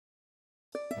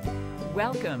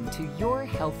Welcome to Your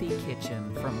Healthy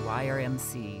Kitchen from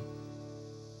YRMC.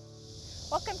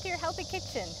 Welcome to Your Healthy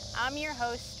Kitchen. I'm your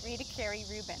host, Rita Carey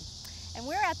Rubin, and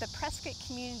we're at the Prescott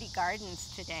Community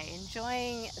Gardens today,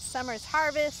 enjoying summer's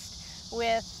harvest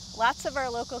with lots of our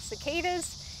local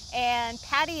cicadas and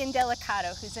Patty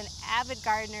Indelicato, who's an avid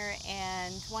gardener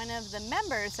and one of the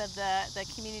members of the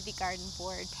Community Garden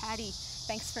Board. Patty,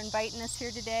 thanks for inviting us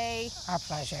here today. Our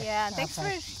pleasure. Yeah, and thanks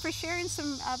for sharing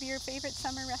some of your favorite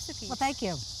summer recipes. Well, thank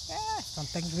you. Yeah.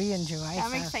 Something we enjoy.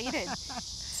 I'm excited.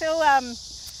 So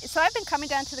I've been coming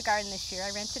down to the garden this year.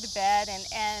 I rented a bed,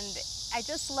 and I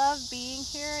just love being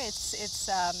here. It's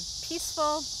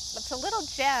peaceful. It's a little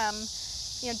gem,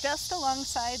 just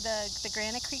alongside the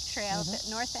Granite Creek Trail, the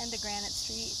north end of Granite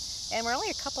Street, and we're only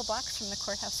a couple blocks from the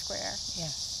Courthouse Square.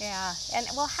 Yes. Yeah. And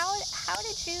well, how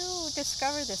did you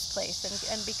discover this place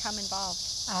and become involved?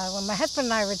 When my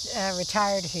husband and I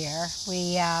retired here,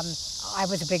 I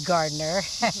was a big gardener,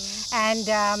 and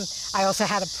I also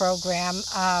had a program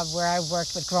where I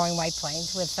worked with Growing White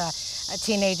Plains with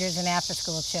teenagers and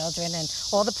after-school children, and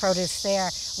all the produce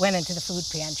there went into the food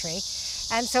pantry.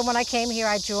 And so when I came here,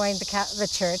 I joined the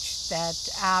church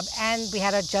and we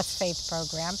had a Just Faith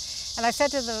program. And I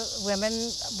said to the women,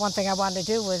 one thing I wanted to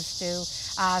do was do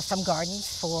some gardens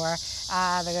for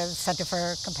the Center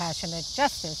for Compassionate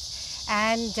Justice.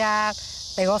 And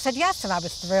they all said yes, and I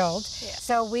was thrilled. Yeah.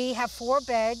 So we have 4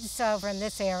 beds over in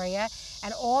this area,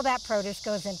 and all that produce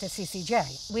goes into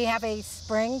CCJ. We have a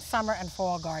spring, summer, and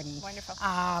fall garden. Wonderful.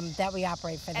 That we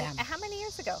operate for them. And how many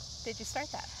years ago did you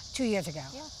start that? 2 years ago.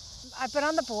 Yeah. I've been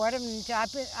on the board, and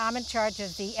I'm in charge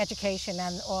of the education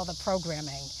and all the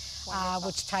programming,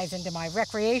 which ties into my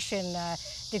recreation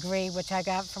degree, which I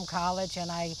got from college, and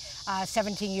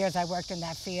 17 years I worked in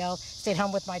that field, stayed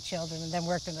home with my children, and then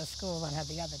worked in a school and had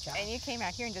the other job. And you came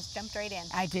out here and just jumped right in.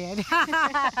 I did.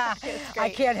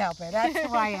 I can't help it. That's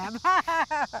who I am.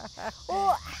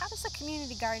 Well, how does the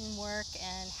community garden work,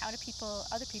 and how do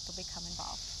other people become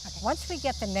involved? Okay. Once we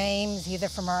get the names, either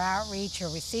from our outreach or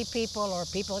we see people or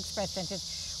people express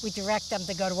interest, we direct them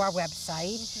to go to our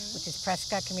website, which is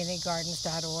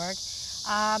prescottcommunitygardens.org.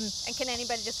 And can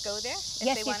anybody just go there if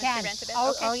yes, they you wanted can. to rent a bed?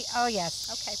 Oh, yes.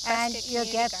 Okay. And you'll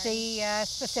get the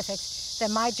specifics.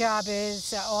 Then my job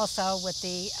is also with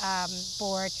the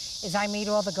board is I meet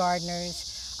all the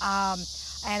gardeners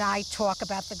and I talk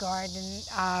about the garden.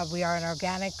 We are an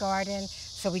organic garden,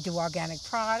 so we do organic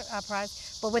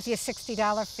products. But with your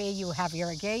 $60 fee, you have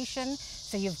irrigation,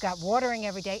 so you've got watering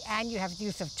every day, and you have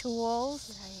use of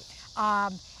tools.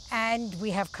 Right. And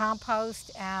we have compost,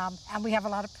 and we have a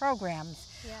lot of programs.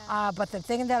 Yeah. But the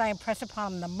thing that I impress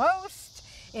upon them the most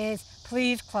is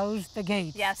please close the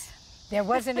gates. Yes. There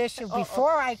was an issue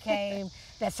before I came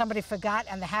that somebody forgot,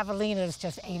 and the javelinas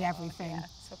just ate everything. Yeah.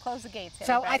 So close the gates,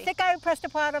 everybody. So I think I impressed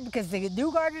upon them because the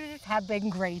new gardeners have been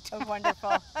great. Oh,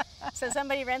 wonderful. So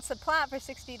somebody rents a plot for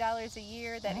 $60 a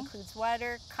year. That includes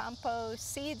water,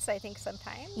 compost, seeds, I think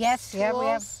sometimes. Yes, tools. Yeah, we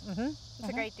have. It's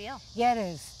a great deal. Yeah, it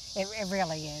is. It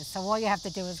really is. So all you have to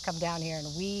do is come down here and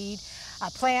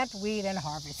plant, weed, and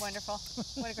harvest. Wonderful.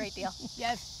 What a great deal.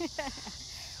 Yes.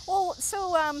 Well, so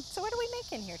what are we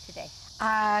making here today?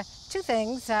 2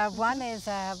 things. One is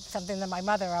something that my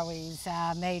mother always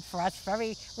made for us,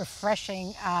 very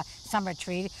refreshing summer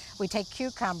treat. We take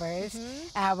cucumbers,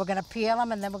 we're going to peel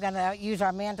them, and then we're going to use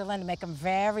our mandolin to make them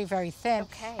very, very thin.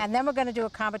 Okay. And then we're going to do a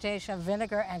combination of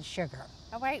vinegar and sugar.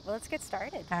 All right, well, let's get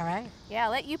started. All right. Yeah,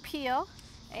 I'll let you peel.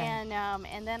 Okay. And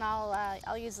then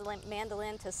I'll use the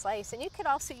mandolin to slice, and you could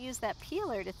also use that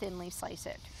peeler to thinly slice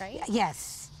it, right?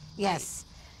 Yes, yes,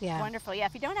 right. Yeah. Wonderful. Yeah,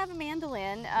 if you don't have a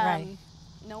mandolin,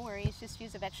 no worries, just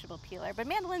use a vegetable peeler. But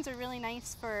mandolins are really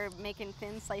nice for making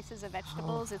thin slices of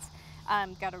vegetables. It's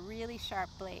got a really sharp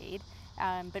blade,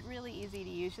 but really easy to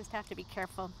use. Just have to be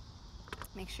careful.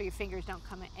 Make sure your fingers don't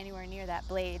come anywhere near that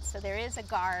blade. So there is a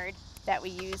guard that we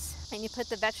use, and you put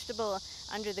the vegetable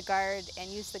under the guard and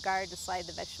use the guard to slide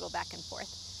the vegetable back and forth.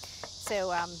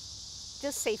 So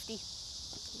just safety.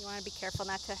 You want to be careful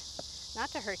not to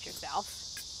hurt yourself.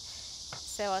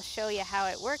 So I'll show you how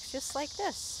it works, just like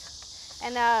this.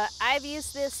 And I've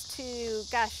used this to,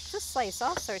 just slice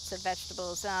all sorts of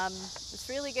vegetables. It's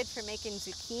really good for making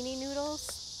zucchini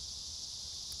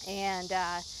noodles and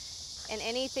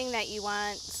anything that you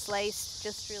want sliced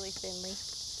just really thinly.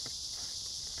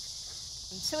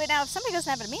 So now, if somebody doesn't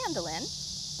have a mandolin,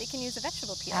 they can use a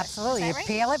vegetable peeler. Absolutely. You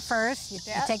peel it first. You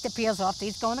take the peels off.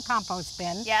 These go in the compost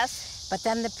bin. Yes. But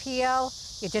then the peel,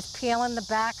 you're just peeling the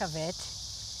back of it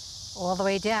all the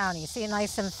way down. You see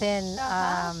nice and thin,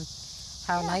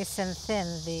 how nice and thin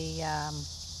the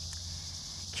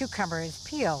cucumber is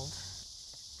peeled.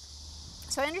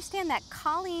 So I understand that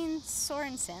Colleen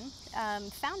Sorensen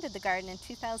founded the garden in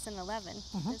 2011.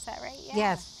 Is that right? Yeah.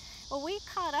 Yes. Well, we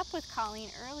caught up with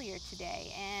Colleen earlier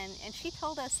today, and she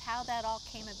told us how that all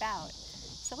came about.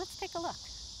 So let's take a look.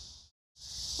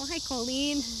 Well, hi,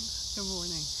 Colleen. Good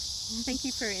morning. Thank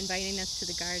you for inviting us to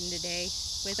the garden today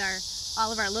with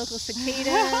all of our local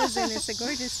cicadas, and it's a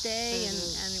gorgeous day, and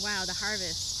wow, the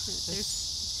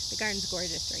harvest. The garden's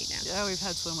gorgeous right now. Yeah, we've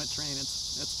had so much rain.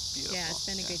 It's beautiful. Yeah, it's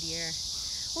been a good year.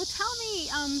 Well, tell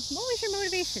me, what was your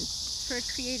motivation for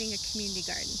creating a community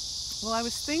garden? Well, I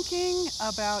was thinking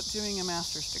about doing a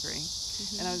master's degree,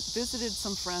 and I visited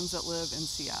some friends that live in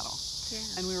Seattle. Yeah.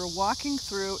 And we were walking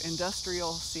through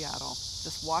industrial Seattle,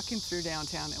 just walking through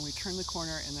downtown, and we turned the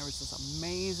corner, and there was this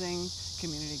amazing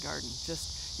community garden.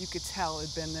 Just, you could tell it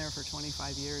had been there for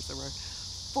 25 years. There were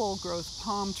full-growth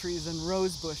palm trees and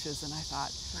rose bushes, and I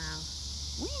thought, wow,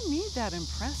 we need that in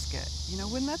Prescott. You know,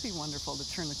 wouldn't that be wonderful to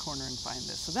turn the corner and find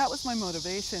this? So that was my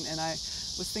motivation, and I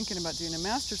was thinking about doing a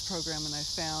master's program, and I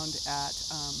found at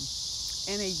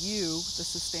NAU, the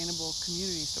Sustainable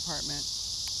Communities Department,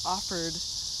 offered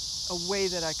a way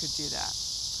that I could do that.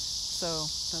 So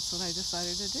that's what I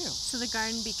decided to do. So the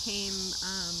garden became,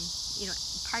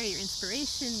 part of your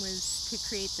inspiration was to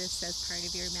create this as part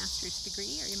of your master's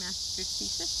degree or your master's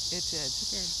thesis? It did. It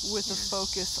did. With a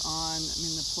focus on,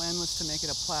 the plan was to make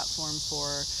it a platform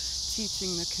for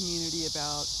teaching the community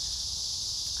about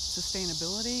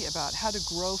sustainability, about how to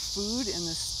grow food in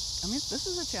this, this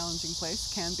is a challenging place,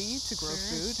 can be, to grow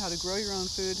food, how to grow your own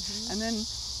food, and then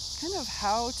kind of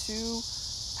how to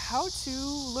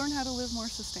learn how to live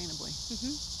more sustainably.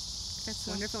 That's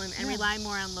wonderful, and rely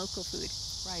more on local food.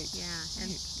 Right. Yeah,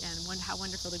 and how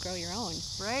wonderful to grow your own.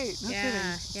 Right, no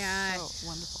kidding. Yeah. So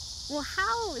wonderful. Well,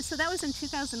 so that was in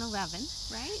 2011,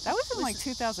 right? That was in like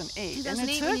 2008, and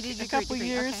it 2008 when you took did your a couple degree.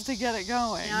 years to get it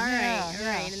going. All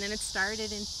right, and then it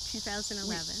started in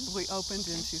 2011. We opened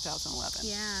in 2011.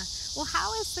 Yeah. Well,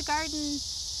 how has the garden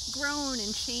grown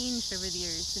and changed over the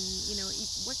years, and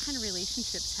what kind of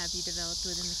relationships have you developed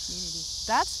within the community?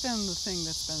 That's been the thing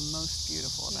that's been most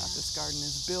beautiful about this garden,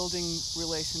 is building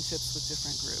relationships with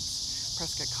different groups.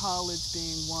 Prescott College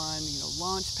being one,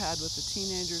 Launchpad with the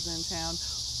teenagers in town,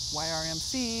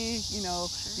 YRMC,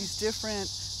 these different,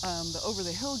 the Over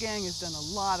the Hill gang has done a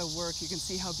lot of work. You can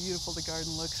see how beautiful the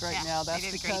garden looks right now.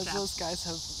 That's because those guys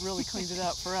have really cleaned it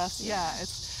up for us.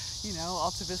 It's,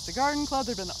 Alta Vista Garden Club.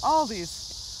 There have been all these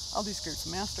groups,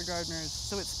 master gardeners.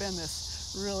 So it's been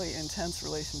this really intense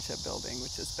relationship building,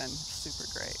 which has been super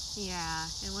great. Yeah,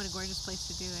 and what a gorgeous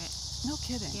place to do it. No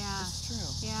kidding. Yeah. It's true.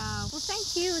 Yeah. Well,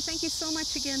 thank you. Thank you so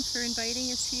much again for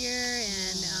inviting us here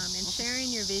and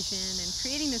sharing your vision and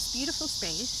creating this beautiful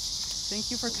space. Thank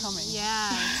you for coming.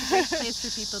 Yeah, it's a great place for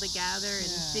people to gather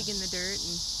and dig in the dirt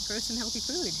and grow some healthy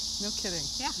food. No kidding.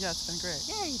 Yeah. Yeah, it's been great.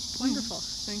 Yay. Wonderful.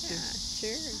 Thank you.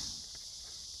 Sure.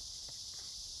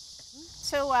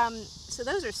 So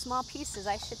those are small pieces.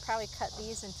 I should probably cut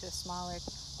these into smaller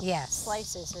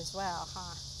slices as well,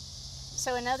 huh?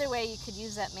 So another way you could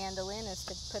use that mandolin is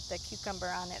to put the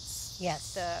cucumber on its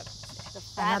the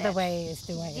fat Another edge. way is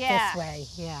doing it this way.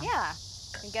 Yeah,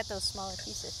 and get those smaller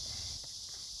pieces.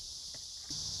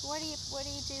 What do you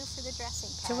do for the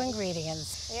dressing, Patty? 2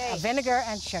 ingredients: Yay. vinegar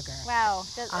and sugar. Wow,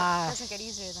 it doesn't get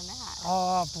easier than that.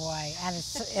 Oh boy, and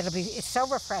it's so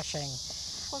refreshing.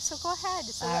 Well, so go ahead.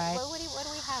 So what do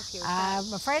we have here?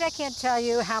 I'm afraid I can't tell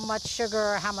you how much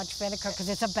sugar or how much vinegar because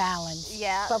it's a balance.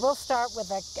 Yeah. But we'll start with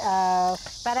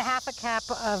about a half a cup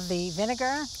of the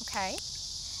vinegar. Okay.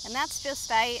 And that's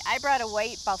just, I brought a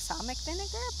white balsamic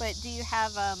vinegar, but do you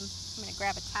have, I'm going to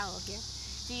grab a towel here.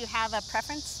 Do you have a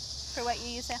preference for what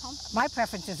you use at home? My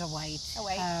preference is a white. A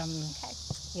white? Okay.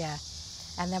 Yeah.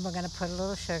 And then we're going to put a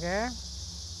little sugar.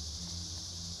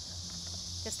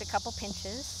 Just a couple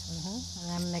pinches.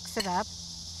 And then mix it up.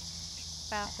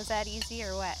 Wow, is that easy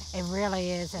or what? It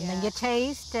really is. And then you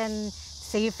taste and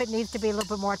see if it needs to be a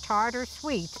little bit more tart or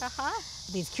sweet.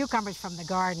 These cucumbers from the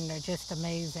garden are just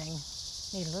amazing.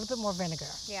 Need a little bit more vinegar.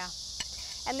 Yeah.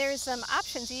 And there's some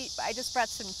options. I just brought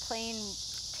some plain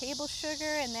table sugar,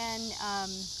 and then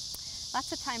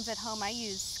lots of times at home I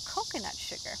use coconut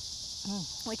sugar,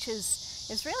 which is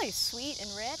really sweet and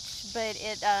rich, but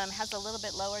it has a little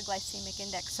bit lower glycemic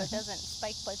index, so it doesn't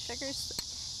spike blood sugars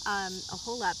a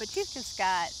whole lot. But you've just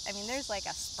got, there's like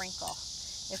a sprinkle.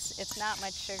 It's not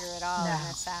much sugar at all in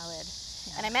a salad.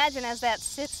 Yeah. And imagine as that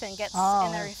sits and gets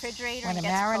in the refrigerator when and it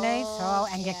gets marinates, cold.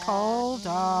 and get cold.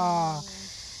 Oh.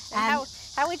 And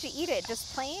how would you eat it?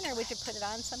 Just plain, or would you put it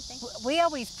on something? We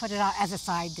always put it on as a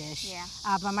side dish. Yeah.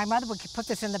 But my mother would put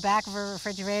this in the back of her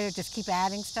refrigerator, just keep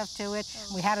adding stuff to it.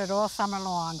 Oh. We had it all summer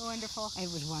long. Wonderful.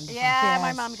 It was wonderful. Yeah, Yes.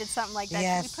 my mom did something like that.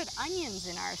 Yes. We put onions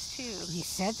in ours too. You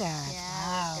said that. Yeah,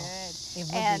 Wow. good. It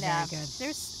would And be very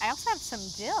good. I also have some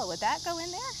dill. Would that go in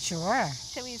there? Sure.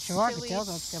 Should we, Sure, should the we dill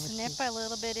goes good with snip tea. a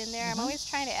little bit in there? I'm always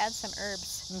trying to add some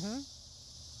herbs.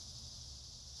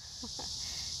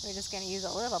 We're just going to use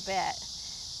a little bit.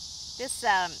 This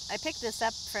I picked this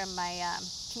up from my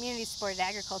community supported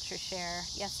agriculture share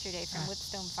yesterday from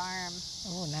Whipstone Farm.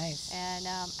 Oh, nice. And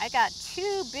I got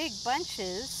 2 big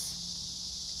bunches,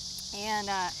 and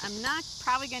I'm not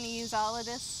probably going to use all of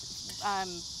this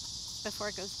before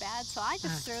it goes bad, so I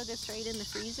just throw this right in the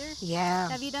freezer. Yeah.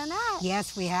 Have you done that?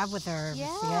 Yes, we have with herbs.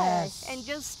 Yes. And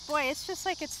just, boy, it's just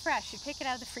like it's fresh. You take it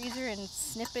out of the freezer and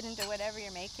snip it into whatever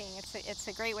you're making. It's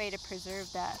a great way to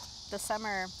preserve the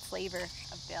summer flavor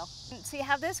of dill. So you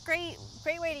have this great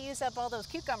way to use up all those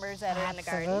cucumbers that are in the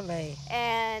garden. Absolutely.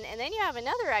 And then you have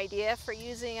another idea for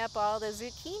using up all the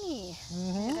zucchini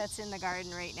that's in the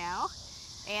garden right now.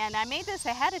 And I made this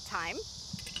ahead of time.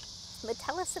 But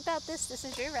tell us about this. This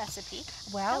is your recipe.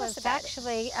 Well, it's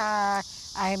actually, I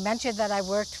mentioned that I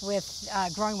worked with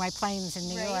Growing My Plains in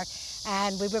New York,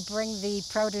 and we would bring the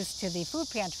produce to the food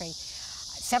pantry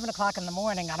 7 o'clock in the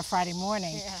morning on a Friday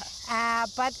morning. Yeah.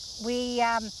 But we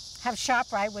have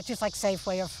ShopRite, which is like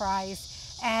Safeway or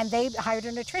Fry's, and they hired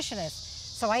a nutritionist.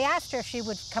 So I asked her if she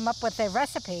would come up with a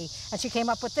recipe, and she came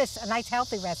up with this, a nice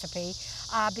healthy recipe,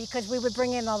 because we would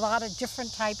bring in a lot of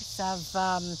different types of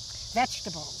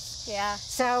vegetables. Yeah.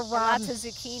 So lots of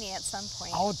zucchini at some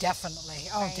point. Oh, definitely.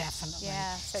 Oh, definitely.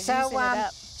 Yeah. So using it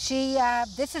up. She,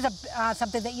 this is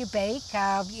something that you bake.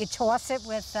 You toss it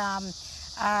with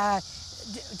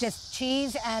just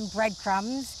cheese and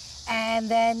breadcrumbs, and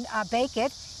then bake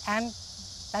it, and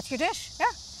that's your dish. Yeah.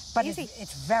 But easy.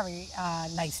 It's very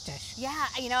nice dish. Yeah,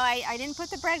 you know, I didn't put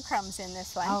the breadcrumbs in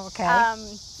this one. Oh, okay.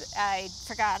 I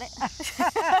forgot it,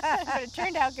 but it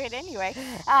turned out good anyway.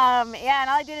 Yeah, and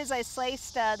all I did is I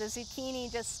sliced the zucchini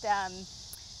just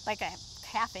like a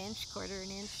 ½ inch,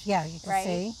 ¼ inch. Yeah, you can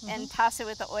see. And toss it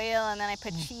with the oil, and then I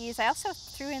put cheese. I also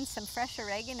threw in some fresh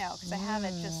oregano because I have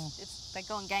it it's like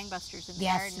going gangbusters in the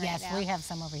garden right now. Yes, we have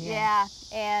some over here. Yeah,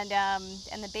 and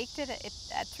I baked it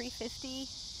at 350.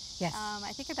 Yes.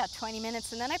 I think about 20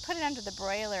 minutes, and then I put it under the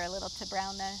broiler a little to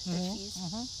brown the cheese.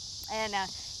 And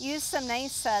use some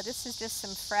nice, this is just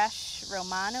some fresh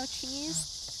Romano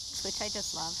cheese, which I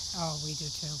just love. Oh, we do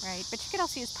too. Right, but you could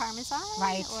also use Parmesan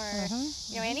or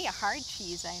you know, any hard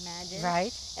cheese, I imagine.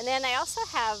 Right. And then I also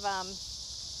have,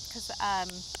 because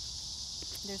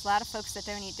there's a lot of folks that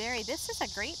don't eat dairy, this is a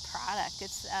great product.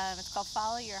 It's called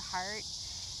Follow Your Heart,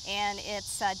 and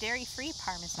it's dairy-free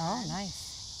Parmesan. Oh, nice.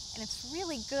 And it's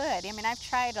really good. I mean, I've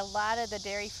tried a lot of the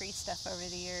dairy-free stuff over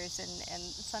the years, and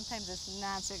sometimes it's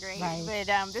not so great. Right. But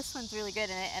this one's really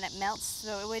good, and it melts,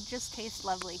 so it would just taste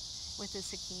lovely with the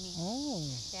zucchini. Oh.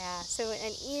 Yeah, so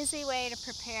an easy way to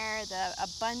prepare the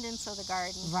abundance of the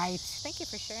garden. Right. Thank you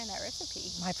for sharing that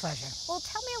recipe. My pleasure. Well,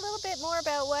 tell me a little bit more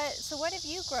about what have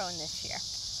you grown this year?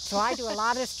 So I do a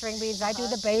lot of string beans. I do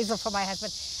the basil for my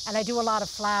husband, and I do a lot of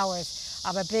flowers.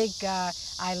 I'm a big,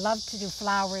 I love to do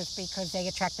flowers because they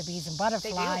attract the bees and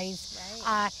butterflies. They do.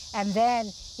 Right. And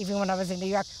then, even when I was in New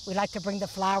York, we like to bring the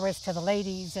flowers to the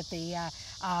ladies at the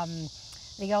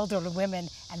elderly women,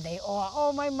 and they all,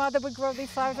 oh, my mother would grow these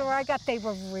flowers where I got. They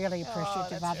were really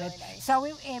appreciative of it. Nice. So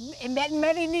it met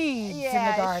many needs in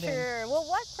the garden. Yeah, sure. Well,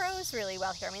 what grows really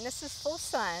well here? I mean, this is full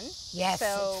sun. Yes,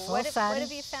 so it's full sun. What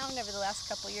have you found over the last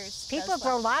couple of years? People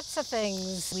grow lots of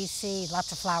things. We see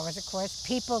lots of flowers, of course.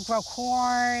 People grow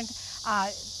corn,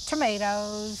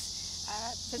 tomatoes.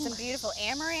 There's some beautiful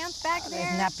amaranth back there.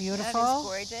 Isn't that beautiful? That is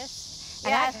gorgeous.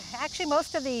 And actually,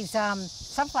 most of these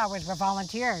sunflowers were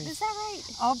volunteers. Is that right?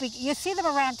 Oh, you see them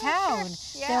around town.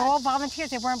 Sure. Yeah. They're all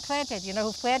volunteers. They weren't planted. You know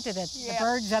who planted it? Yeah. The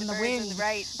birds and the birds wind.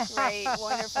 Right,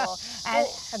 wonderful.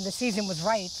 And the season was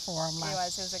right for them. It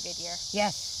was a good year.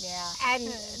 Yes. Yeah. And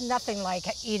nothing like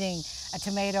eating a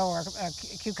tomato or a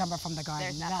cucumber from the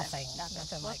garden. There's nothing.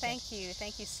 Nothing well, like thank you.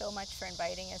 Thank you so much for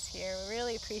inviting us here. We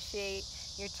really appreciate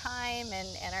your time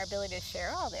and our ability to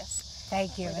share all this.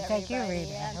 Thank you, and thank you,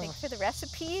 Rita. And thank you for the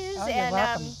recipes. Oh, you're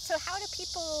welcome. So how do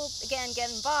people, again,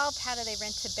 get involved? How do they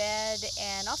rent to bed?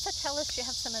 And also tell us you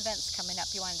have some events coming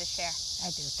up you wanted to share.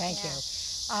 I do, thank you.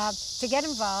 To get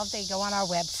involved, they go on our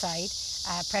website,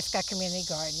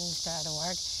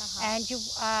 PrescottCommunityGardens.org, and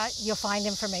you'll find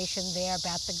information there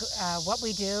about what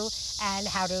we do and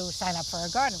how to sign up for a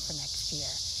garden for next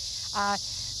year.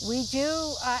 We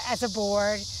do, as a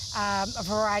board, a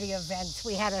variety of events.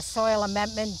 We had a soil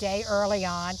amendment day early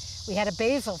on. We had a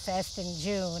basil fest in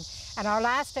June. And our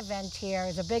last event here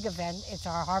is a big event. It's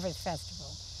our Harvest Festival.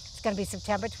 It's going to be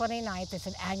September 29th. It's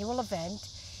an annual event.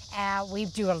 We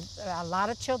do a lot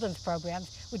of children's programs.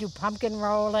 We do pumpkin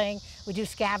rolling. We do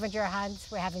scavenger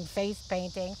hunts. We're having face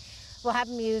painting. We'll have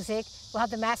music. We'll have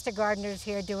the Master Gardeners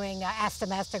here doing Ask the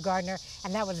Master Gardener,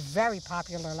 and that was very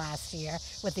popular last year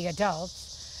with the adults.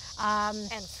 And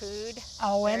food.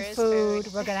 Oh, and food.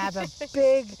 We're going to have a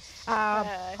big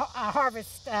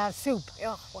harvest soup.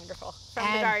 Oh, wonderful. From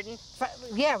the garden.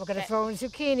 Yeah, we're going to throw in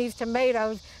zucchinis,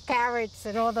 tomatoes, carrots,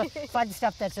 and all the fun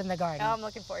stuff that's in the garden. Oh, I'm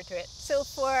looking forward to it. So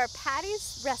for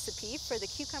Patty's recipe for the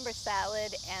cucumber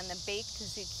salad and the baked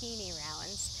zucchini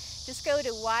rounds, just go to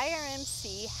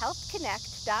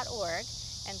yrmchealthconnect.org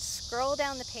and scroll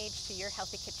down the page to Your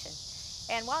Healthy Kitchen.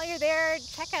 And while you're there,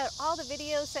 check out all the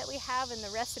videos that we have and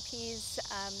the recipes,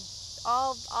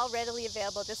 all readily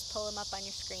available. Just pull them up on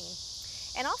your screen.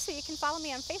 And also you can follow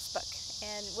me on Facebook,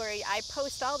 and where I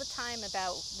post all the time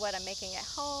about what I'm making at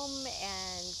home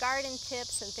and garden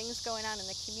tips and things going on in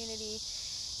the community.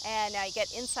 And I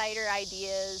get insider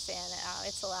ideas, and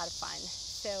it's a lot of fun.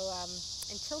 So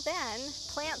until then,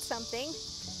 plant something,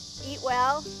 eat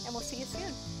well, and we'll see you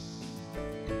soon.